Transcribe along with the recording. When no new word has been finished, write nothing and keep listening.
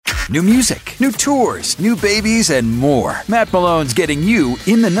new music, new tours, new babies, and more. Matt Malone's getting you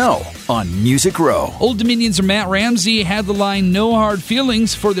in the know on Music Row. Old Dominion's Matt Ramsey had the line "No Hard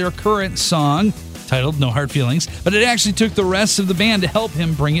Feelings" for their current song, titled "No Hard Feelings," but it actually took the rest of the band to help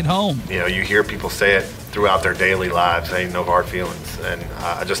him bring it home. You know, you hear people say it throughout their daily lives, hey, no hard feelings. And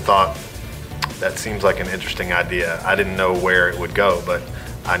I just thought that seems like an interesting idea. I didn't know where it would go, but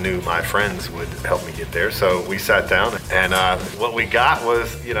I knew my friends would help me get there. So we sat down, and what we got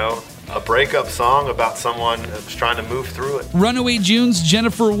was, a breakup song about someone that was trying to move through it. Runaway June's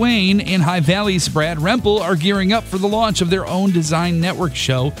Jennifer Wayne and High Valley's Brad Rempel are gearing up for the launch of their own design network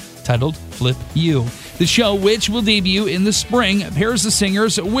show titled Flip You. The show, which will debut in the spring, pairs the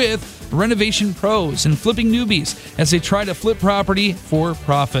singers with renovation pros and flipping newbies as they try to flip property for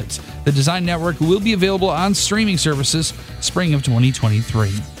profit. The Design Network will be available on streaming services spring of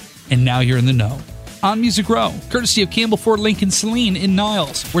 2023. And now you're in the know on Music Row, courtesy of Campbell Ford Lincoln Saline in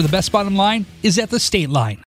Niles, where the best bottom line is at the state line.